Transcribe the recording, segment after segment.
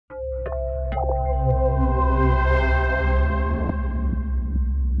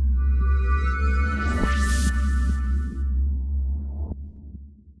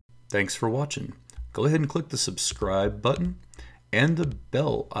Thanks for watching. Go ahead and click the subscribe button and the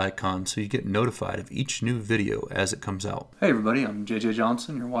bell icon so you get notified of each new video as it comes out. Hey everybody, I'm JJ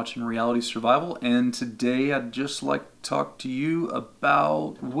Johnson. You're watching Reality Survival, and today I'd just like to talk to you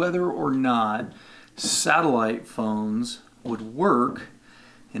about whether or not satellite phones would work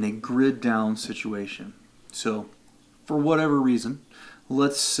in a grid down situation. So for whatever reason,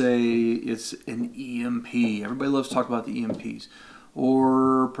 let's say it's an EMP. Everybody loves to talk about the EMPs.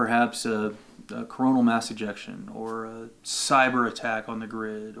 Or perhaps a coronal mass ejection, or a cyber attack on the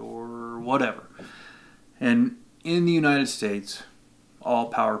grid, or whatever. And in the United States, all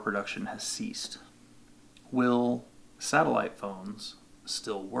power production has ceased. Will satellite phones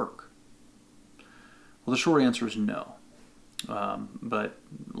still work? Well, the short answer is no. But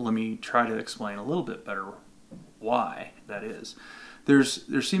let me try to explain a little bit better why that is. There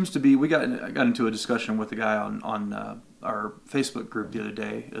seems to be, I got into a discussion with a guy on our Facebook group the other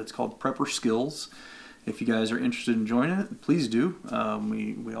day. It's called Prepper Skills. If you guys are interested in joining it, please do.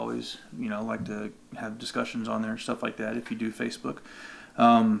 We always like to have discussions on there and stuff like that if you do Facebook.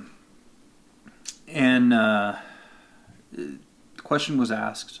 The question was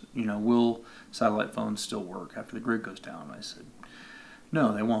asked, will satellite phones still work after the grid goes down? And I said,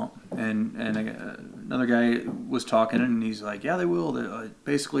 no, they won't. And another guy was talking, and he's like, yeah, they will.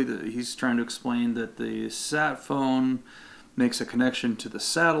 Basically, he's trying to explain that the sat phone makes a connection to the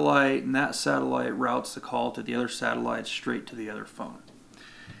satellite, and that satellite routes the call to the other satellite straight to the other phone.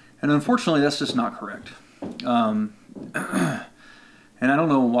 And unfortunately, that's just not correct. And I don't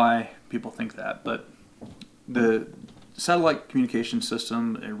know why people think that, but the satellite communication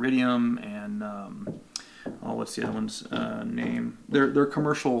system, Iridium, and what's the other one's name? They're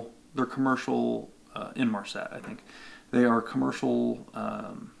commercial. They're commercial. Inmarsat, I think. They are commercial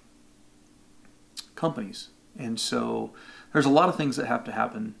companies, and so there's a lot of things that have to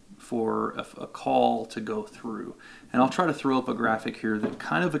happen for a call to go through. And I'll try to throw up a graphic here that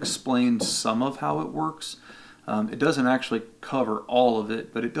kind of explains some of how it works. It doesn't actually cover all of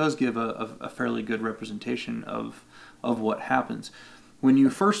it, but it does give a fairly good representation of what happens when you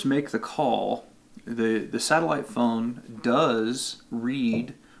first make the call. The satellite phone does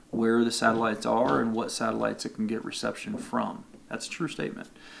read where the satellites are and what satellites it can get reception from. That's a true statement.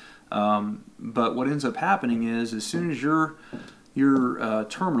 But what ends up happening is, as soon as your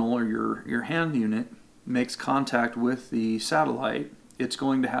terminal or your hand unit makes contact with the satellite, it's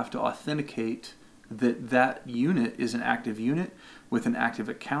going to have to authenticate that unit is an active unit with an active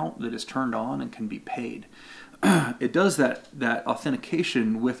account that is turned on and can be paid. It does that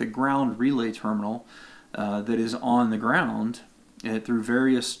authentication with a ground relay terminal that is on the ground through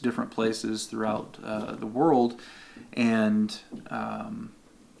various different places throughout the world. And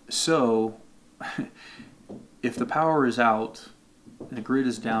so if the power is out and the grid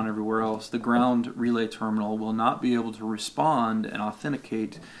is down everywhere else, the ground relay terminal will not be able to respond and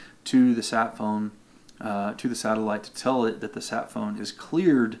authenticate to the sat phone, to the satellite, to tell it that the sat phone is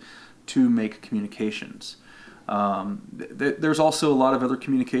cleared to make communications. There's also a lot of other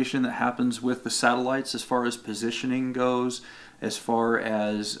communication that happens with the satellites as far as positioning goes, as far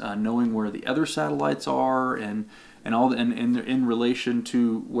as knowing where the other satellites are, and in relation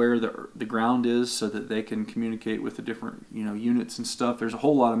to where the ground is, so that they can communicate with the different units and stuff. There's a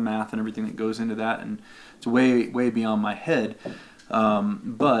whole lot of math and everything that goes into that, and it's way beyond my head.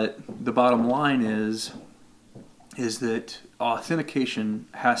 But the bottom line is that authentication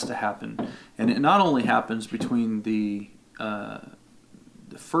has to happen, and it not only happens between the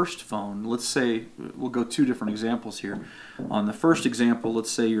first phone. Let's say we'll go two different examples here. On the first example,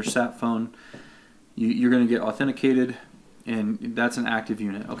 let's say your sat phone, you're going to get authenticated, and that's an active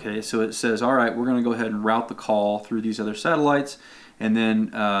unit. Okay, so it says, all right, we're going to go ahead and route the call through these other satellites, and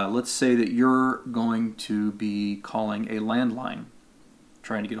then let's say that you're going to be calling a landline,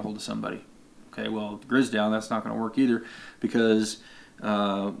 trying to get a hold of somebody. Okay, well, if the grid's down, that's not going to work either, because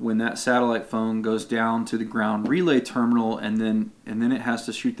when that satellite phone goes down to the ground relay terminal, and then it has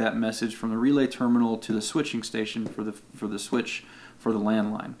to shoot that message from the relay terminal to the switching station for the switch for the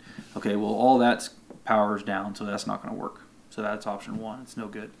landline. Okay, well, all that's power's down, so that's not going to work. So that's option one. It's no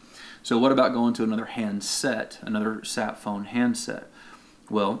good. So what about going to another handset, another sat phone handset?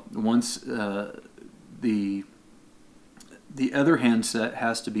 Well, once the other handset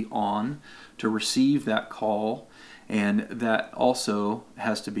has to be on to receive that call, and that also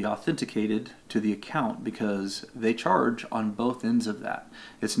has to be authenticated to the account, because they charge on both ends of that.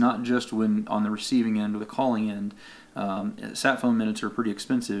 It's not just when on the receiving end or the calling end. Sat phone minutes are pretty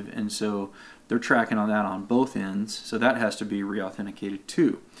expensive, and so they're tracking on that on both ends, so that has to be re-authenticated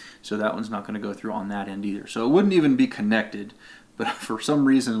too. So that one's not going to go through on that end either. So it wouldn't even be connected, But for some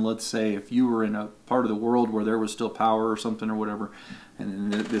reason, let's say if you were in a part of the world where there was still power or something or whatever,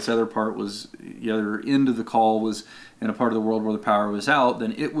 and then this other part was, the other end of the call was in a part of the world where the power was out,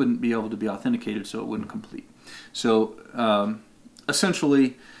 then it wouldn't be able to be authenticated, so it wouldn't complete. So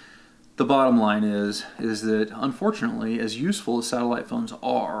essentially, the bottom line is that unfortunately, as useful as satellite phones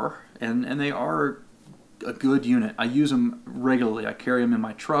are, and they are a good unit. I use them regularly. I carry them in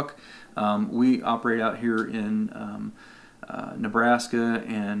my truck. We operate out here in Nebraska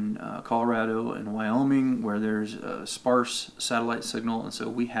and Colorado and Wyoming, where there's a sparse satellite signal, and so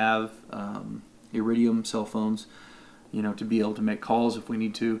we have Iridium cell phones, you know, to be able to make calls if we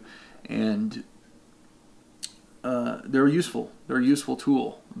need to, and they're useful. They're a useful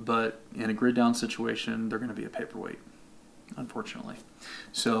tool, but in a grid down situation, they're going to be a paperweight, unfortunately.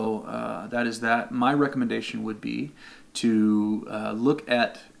 So that is that. My recommendation would be to look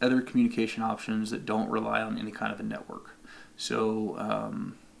at other communication options that don't rely on any kind of a network. So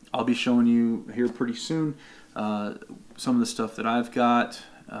I'll be showing you here pretty soon some of the stuff that I've got.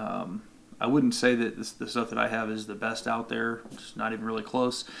 I wouldn't say that the stuff that I have is the best out there. It's not even really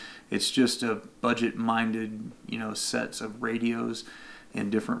close. It's just a budget-minded, you know, sets of radios in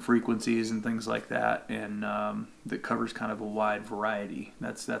different frequencies and things like that, and that covers kind of a wide variety.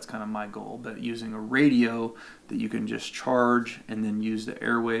 That's kind of my goal. But using a radio that you can just charge and then use the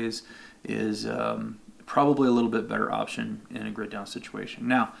airways is probably a little bit better option in a grid down situation.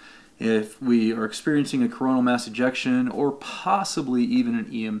 Now, if we are experiencing a coronal mass ejection or possibly even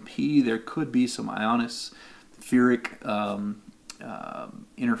an EMP, there could be some ionospheric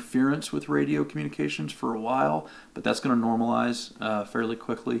interference with radio communications for a while, but that's going to normalize fairly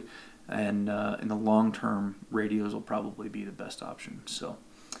quickly, and in the long term, radios will probably be the best option. So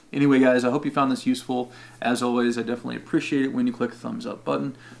anyway, guys, I hope you found this useful. As always, I definitely appreciate it when you click the thumbs up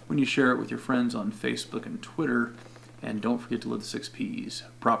button, when you share it with your friends on Facebook and Twitter, and don't forget to live the 6 Ps.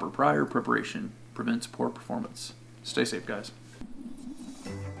 Proper prior preparation prevents poor performance. Stay safe, guys.